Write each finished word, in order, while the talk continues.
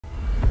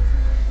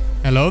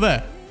Hello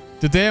there.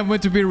 Today I'm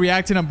going to be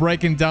reacting and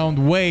breaking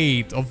down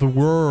Weight of the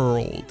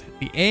World,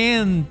 the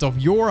end of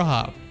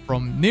YoRHa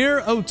from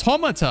Nier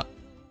Automata.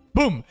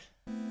 Boom!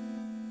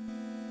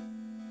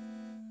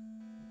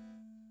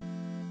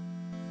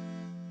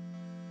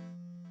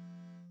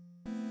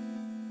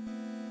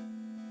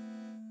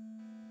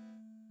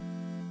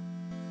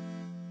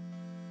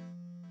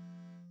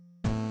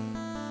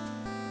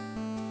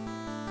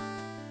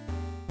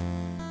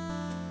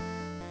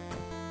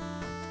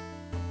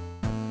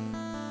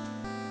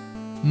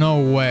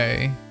 No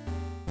way.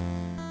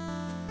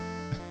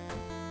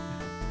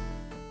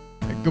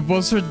 The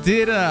composer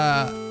did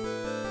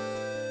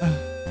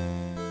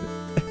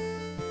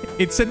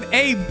it's an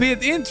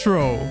 8-bit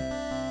intro.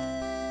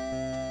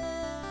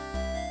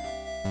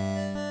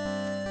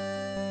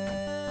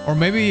 Or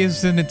maybe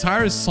it's an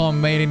entire song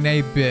made in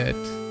 8-bit.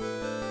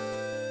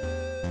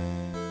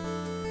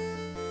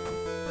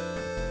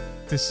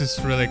 This is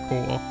really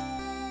cool.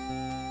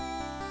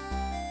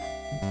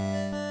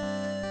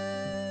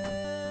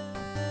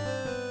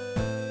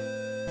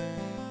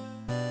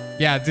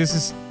 Yeah, this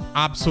is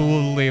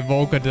absolutely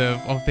evocative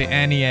of the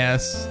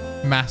NES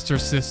Master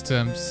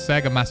System,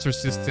 Sega Master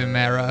System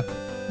era.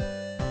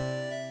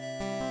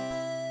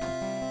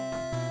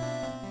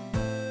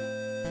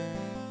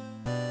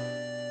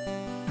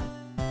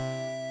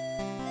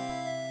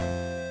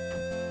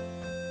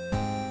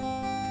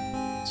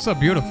 It's a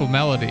beautiful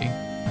melody.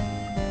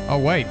 Oh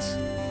wait.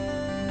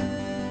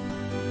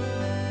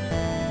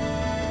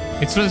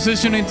 It's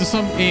transitioning to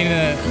some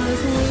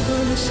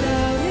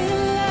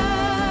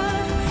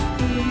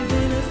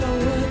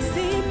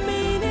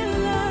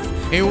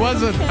It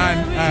wasn't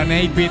an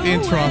 8-bit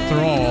intro after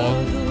all.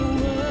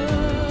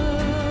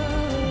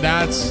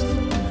 That's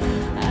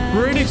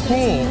pretty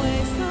cool.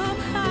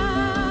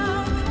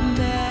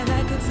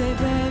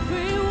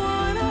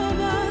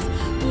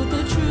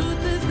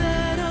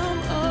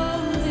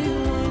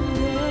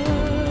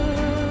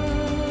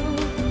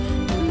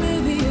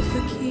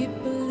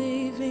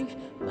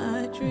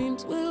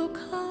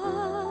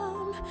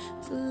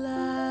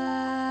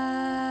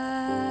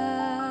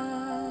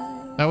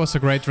 That was a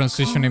great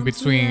transition in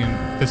between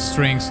the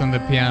strings and the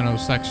piano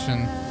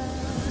section.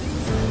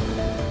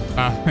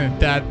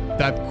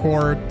 That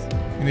chord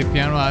in the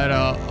piano had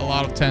a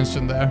lot of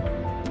tension there.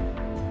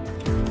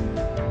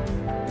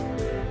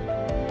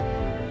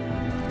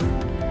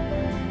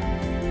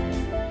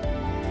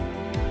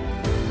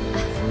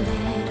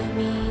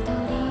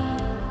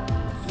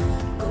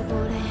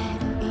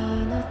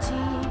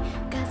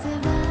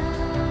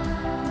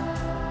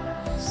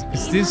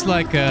 Is this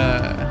like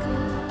a...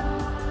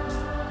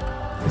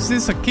 Is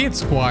this a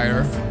kid's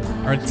choir?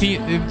 Or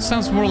it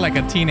sounds more like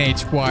a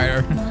teenage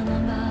choir.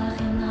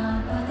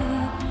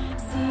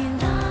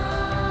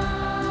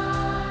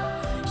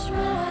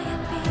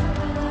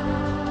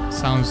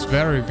 Sounds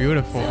very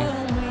beautiful.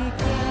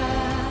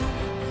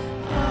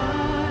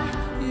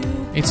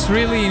 It's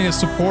really in a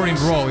supporting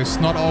role. It's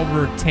not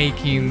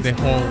overtaking the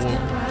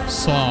whole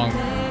song.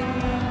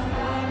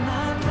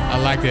 I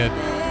like it.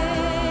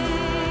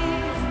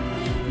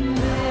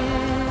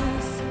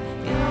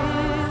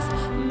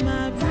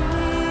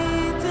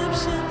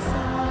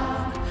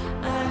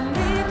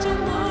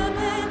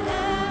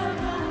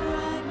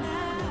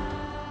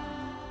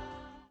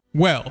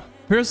 Well,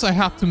 first I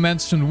have to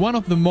mention one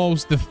of the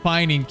most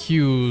defining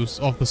cues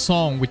of the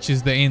song, which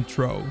is the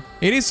intro.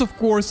 It is of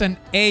course an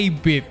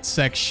 8-bit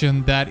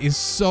section that is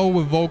so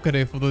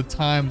evocative of the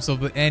times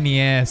of the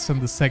NES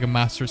and the Sega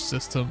Master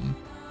System.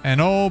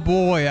 And oh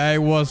boy, I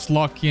was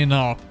lucky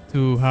enough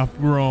to have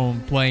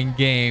grown playing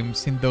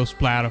games in those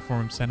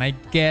platforms, and I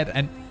get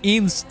an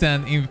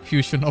instant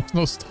infusion of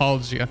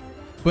nostalgia.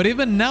 But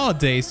even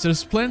nowadays,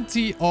 there's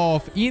plenty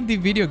of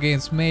indie video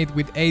games made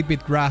with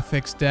 8-bit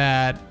graphics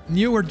that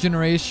newer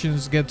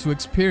generations get to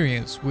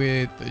experience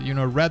with, you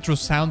know, retro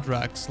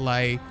soundtracks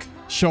like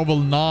Shovel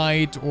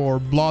Knight or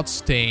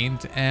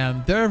Bloodstained,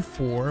 and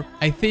therefore,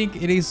 I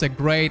think it is a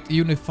great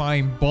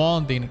unifying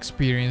bonding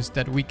experience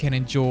that we can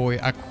enjoy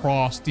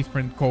across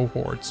different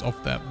cohorts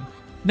of them.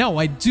 Now,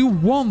 I do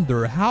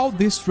wonder how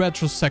this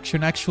retro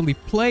section actually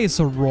plays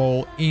a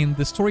role in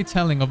the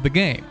storytelling of the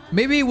game.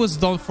 Maybe it was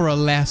done for a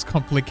less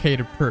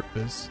complicated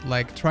purpose,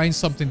 like trying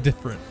something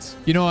different.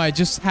 You know, I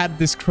just had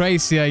this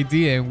crazy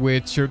idea in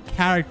which your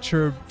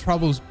character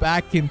travels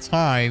back in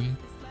time,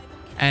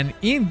 and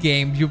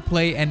in-game you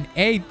play an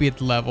 8-bit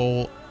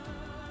level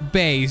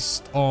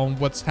based on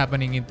what's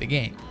happening in the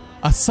game.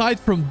 Aside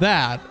from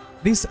that,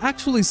 this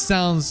actually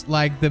sounds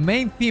like the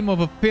main theme of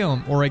a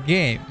film or a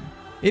game.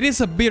 It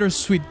is a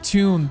bittersweet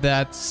tune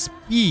that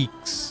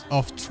speaks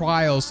of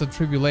trials and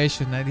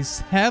tribulation and is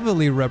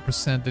heavily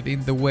represented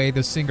in the way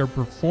the singer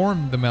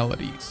performed the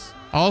melodies.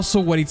 Also,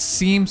 what it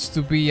seems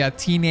to be a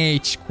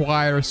teenage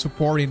choir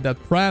supporting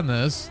that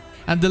premise,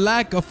 and the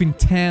lack of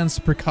intense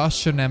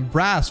percussion and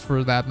brass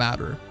for that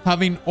matter,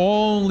 having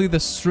only the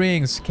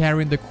strings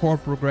carrying the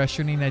chord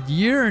progression in a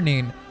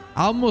yearning,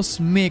 almost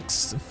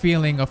mixed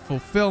feeling of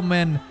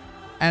fulfillment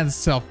and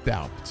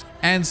self-doubt.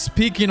 And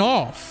speaking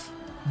of,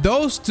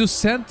 Those two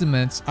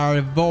sentiments are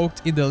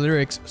evoked in the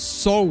lyrics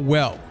so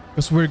well,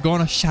 because we're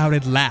gonna shout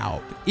it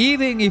loud.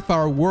 Even if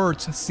our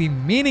words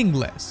seem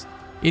meaningless,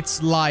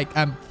 it's like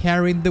I'm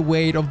carrying the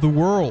weight of the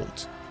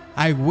world.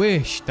 I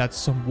wish that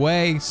some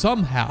way,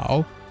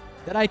 somehow,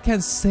 that I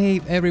can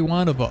save every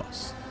one of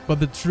us. But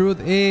the truth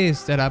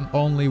is that I'm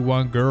only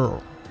one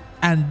girl.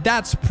 And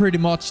that's pretty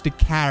much the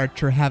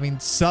character having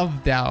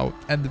self-doubt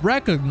and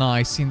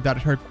recognizing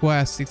that her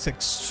quest is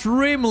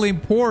extremely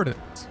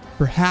important.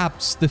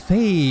 Perhaps the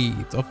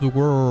fate of the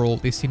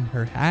world is in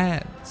her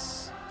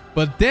hands.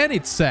 But then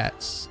it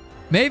says,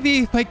 maybe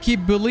if I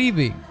keep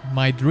believing,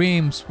 my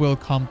dreams will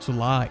come to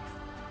life.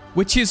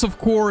 Which is of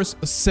course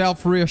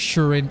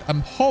self-reassuring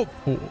and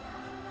hopeful.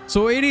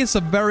 So it is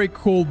a very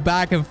cool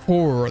back and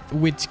forth,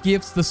 which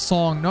gives the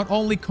song not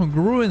only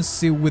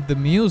congruency with the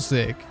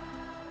music,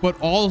 but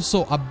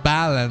also a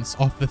balance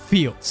of the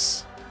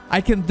feels. I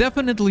can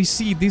definitely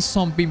see this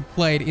song being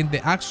played in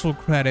the actual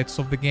credits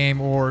of the game,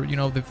 or you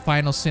know, the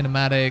final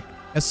cinematic,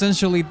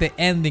 essentially the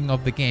ending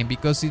of the game,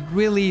 because it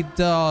really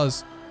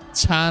does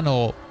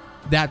channel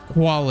that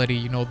quality,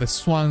 you know, the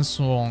swan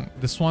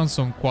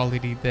song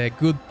quality, the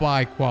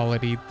goodbye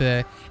quality,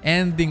 the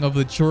ending of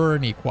the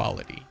journey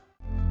quality.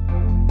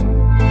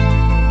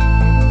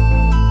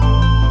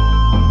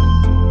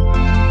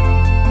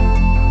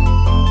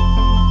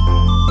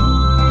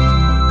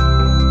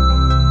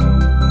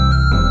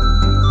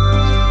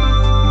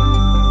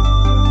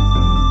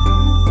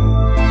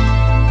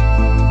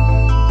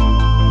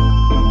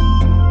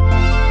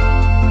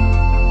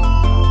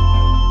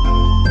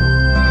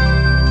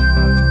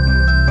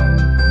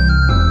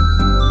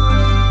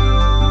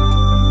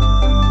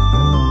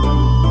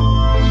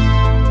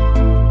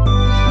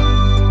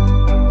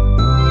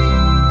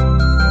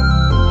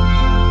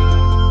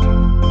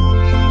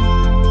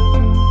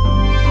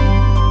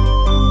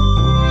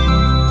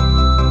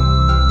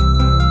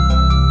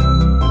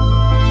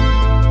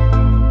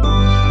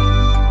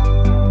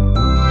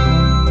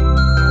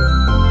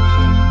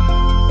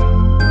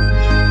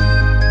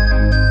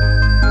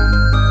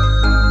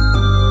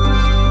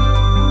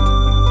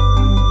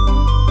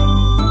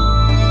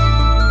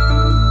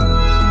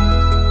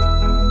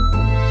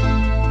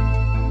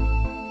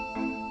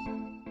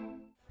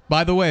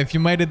 By the way, if you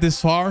made it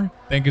this far,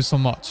 thank you so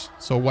much.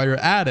 So while you're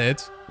at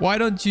it, why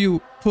don't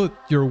you put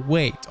your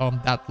weight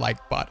on that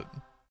like button?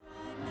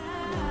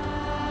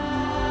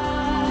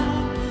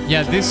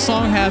 Yeah, this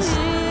song has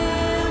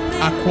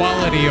a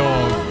quality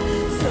of...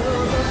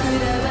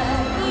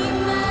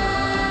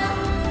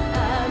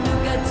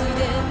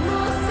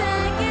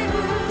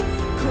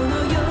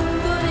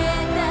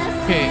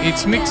 Okay,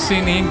 it's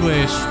mixing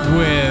English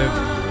with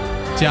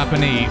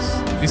Japanese.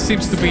 This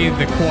seems to be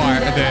the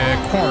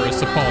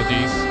chorus,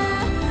 apologies.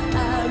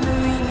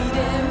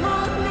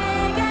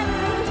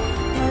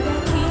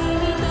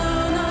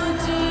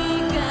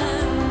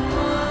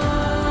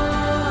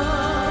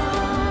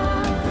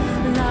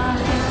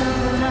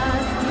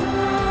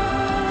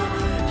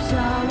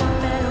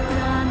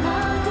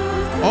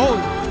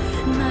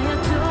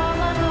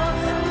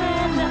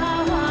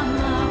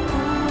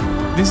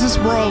 This is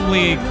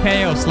probably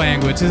chaos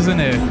language, isn't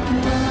it?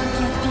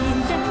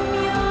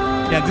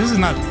 Yeah, this is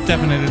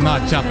definitely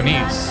not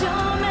Japanese.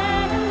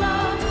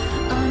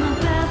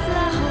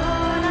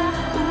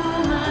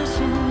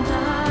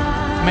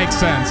 Makes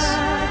sense.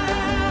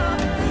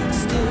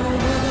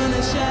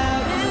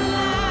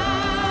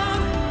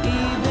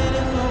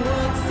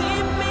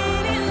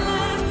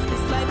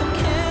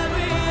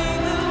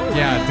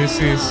 Yeah, this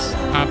is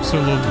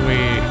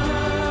absolutely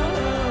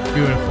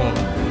beautiful.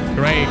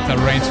 Great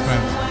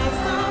arrangement.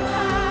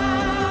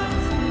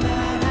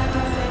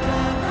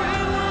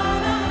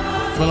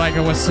 But like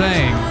I was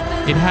saying,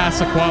 it has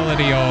a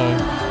quality of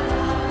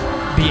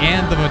the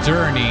end of a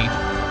journey.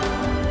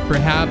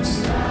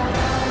 Perhaps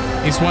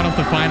it's one of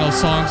the final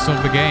songs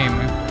of the game.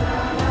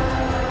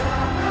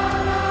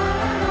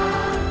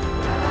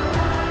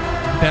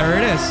 There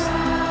it is.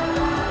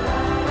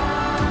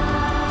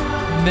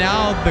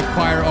 Now the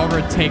choir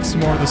overtakes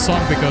more of the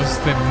song because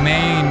the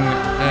main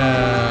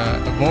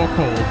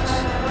vocals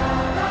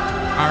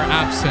are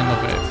absent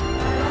of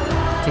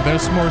it. So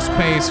there's more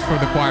space for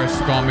the choirs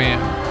to come in.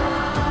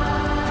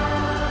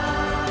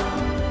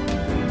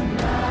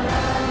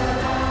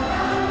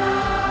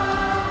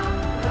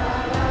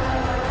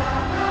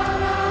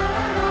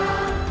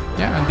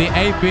 Yeah, and the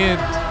 8-bit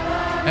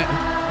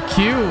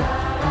Q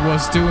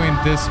was doing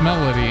this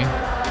melody,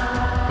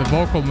 the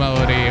vocal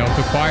melody of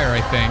the choir,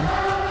 I think.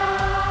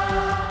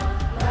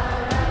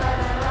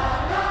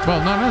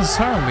 Well, not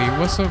necessarily.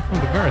 What's up from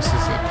the verse, is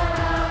it?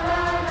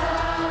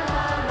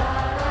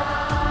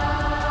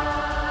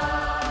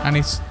 And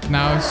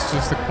now it's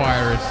just the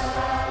choirs.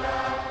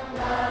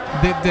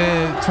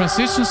 The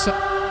transitions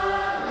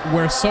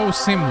were so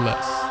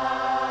seamless.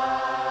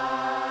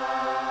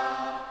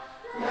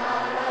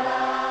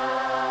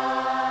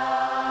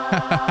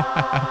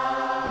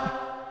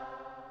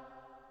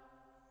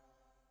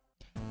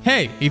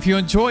 Hey, if you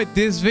enjoyed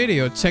this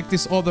video, check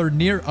this other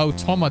Nier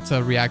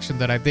Automata reaction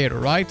that I did,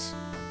 alright?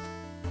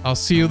 I'll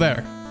see you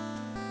there.